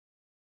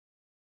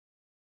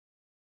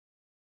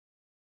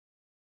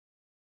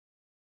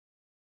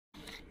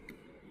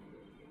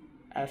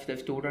As the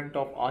student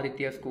of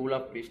Adithya School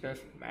of Business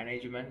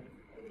Management,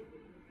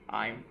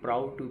 I am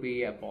proud to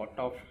be a part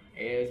of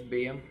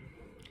ASBM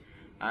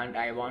and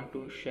I want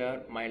to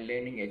share my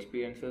learning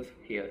experiences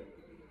here.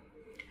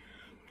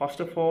 First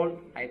of all,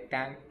 I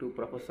thank to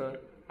Professor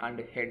and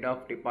Head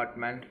of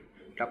Department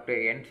Dr.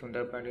 N.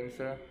 Sundarpandin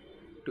sir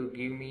to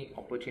give me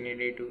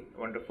opportunity to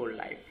wonderful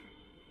life.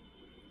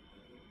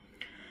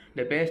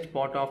 The best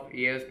part of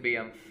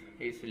ASBM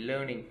is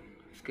learning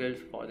skills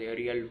for the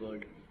real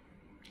world,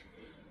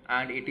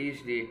 and it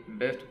is the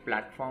best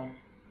platform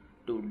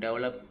to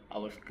develop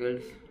our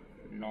skills,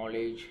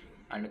 knowledge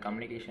and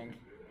communications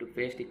to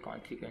face the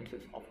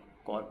consequences of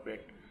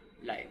corporate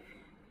life.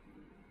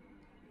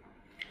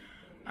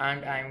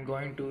 And I am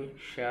going to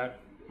share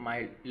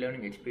my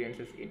learning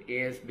experiences in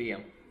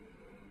ASBM.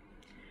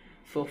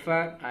 So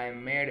far I have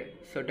made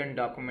certain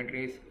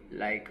documentaries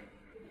like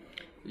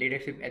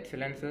leadership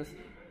excellences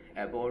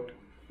about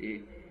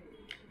the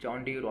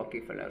John D.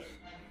 Rockefellers,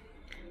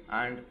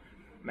 and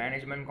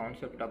management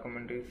concept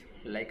documentaries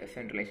like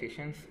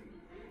centralizations,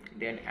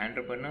 then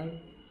entrepreneur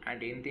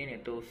and Indian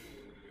ethos,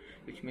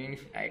 which means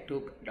I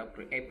took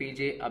Dr.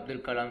 APJ Abdul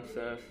Kalam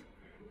sir's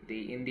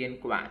the Indian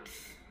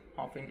quotes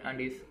often and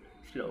his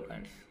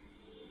slogans.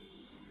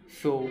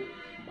 So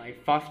my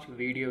first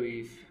video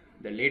is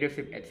the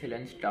leadership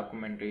excellence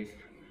documentaries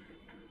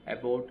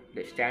about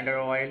the Standard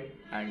Oil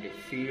and the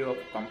CEO of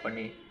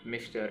company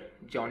Mr.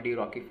 John D.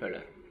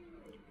 Rockefeller.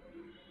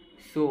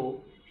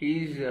 So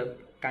he is a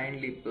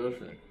kindly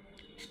person.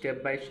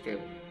 Step by step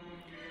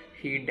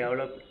he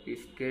developed his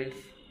skills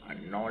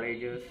and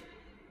knowledges,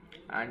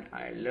 and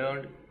I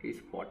learned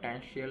his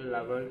potential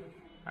level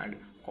and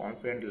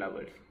confidence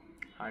levels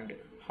and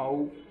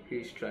how he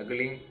is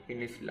struggling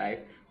in his life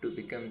to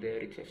become the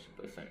richest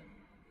person.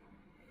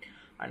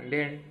 And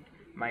then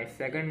my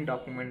second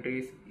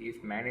documentary is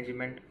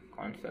management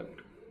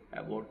concept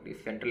about the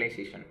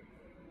centralization.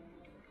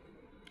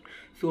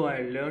 So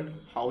I learned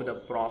how the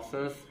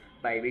process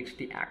by which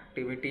the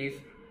activities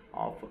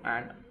of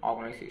an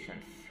organization,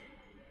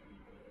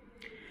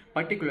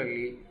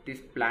 particularly this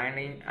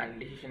planning and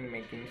decision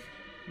makings,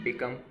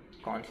 become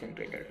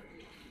concentrated.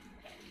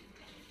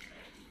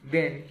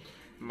 Then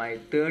my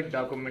third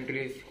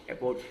documentary is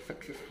about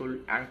successful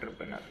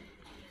entrepreneur.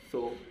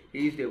 So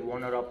he is the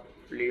owner of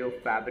Leo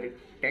Fabric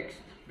Tex,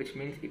 which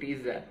means it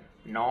is a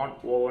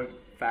non-woven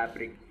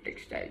fabric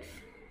textiles,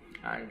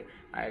 and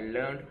I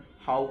learned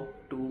how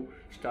to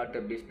start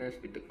a business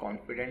with the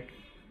confidence,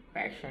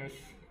 passions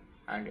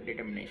and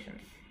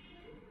determinations.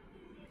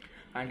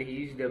 And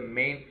his the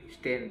main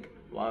strength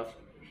was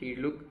he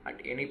looked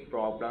at any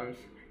problems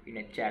in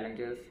a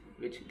challenges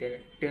which then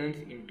turns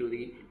into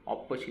the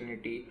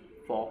opportunity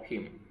for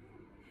him.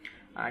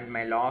 And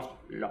my last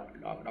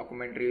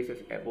documentary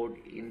is about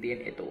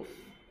Indian ethos.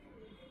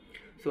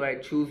 So I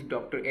choose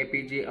Dr.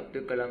 APJ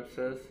Abdul Kalam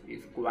sir's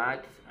his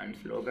quotes and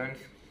slogans,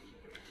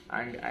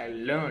 and I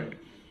learned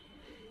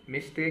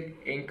mistake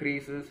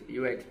increases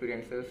your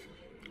experiences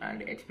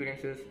and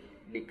experiences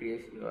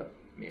decrease your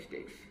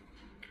mistakes.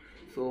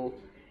 So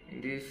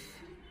in this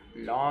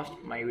last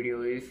my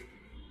video is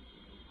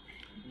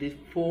these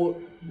 4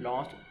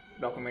 last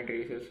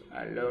documentaries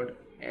I learned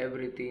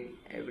everything,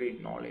 every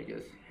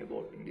knowledges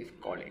about in these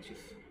colleges.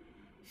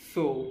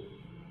 So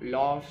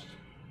last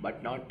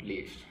but not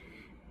least,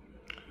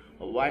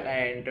 while I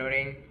am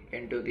entering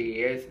into the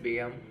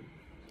ASBM,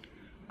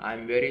 I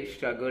am very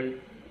struggled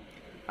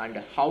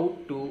and how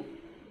to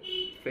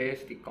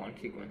face the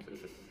consequences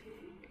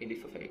in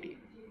the society.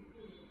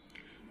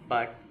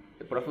 But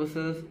the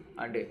professors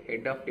and the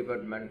head of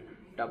department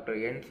Dr.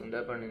 N.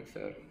 Sundarpandin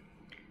sir,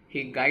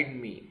 he guide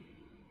me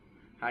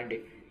and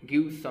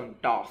give some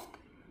task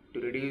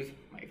to reduce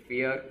my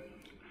fear,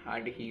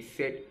 and he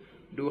said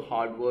do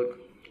hard work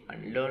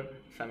and learn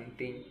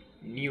something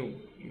new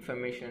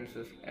information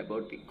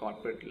about the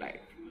corporate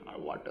life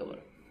or whatever.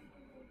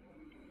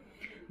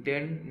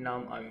 Then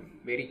now I'm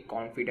very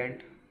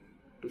confident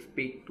to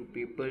speak to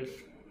peoples,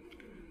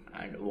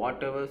 and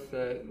whatever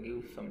sir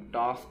gives some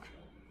task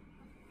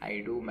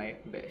I do my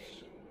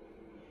best.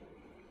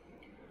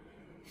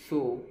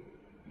 So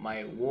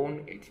my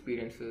own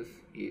experiences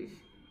is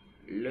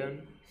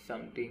learn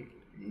something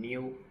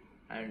new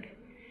and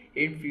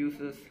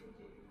infuses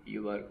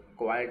your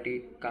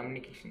quality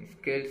communication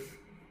skills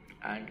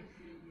and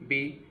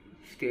be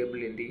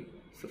stable in the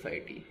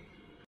society.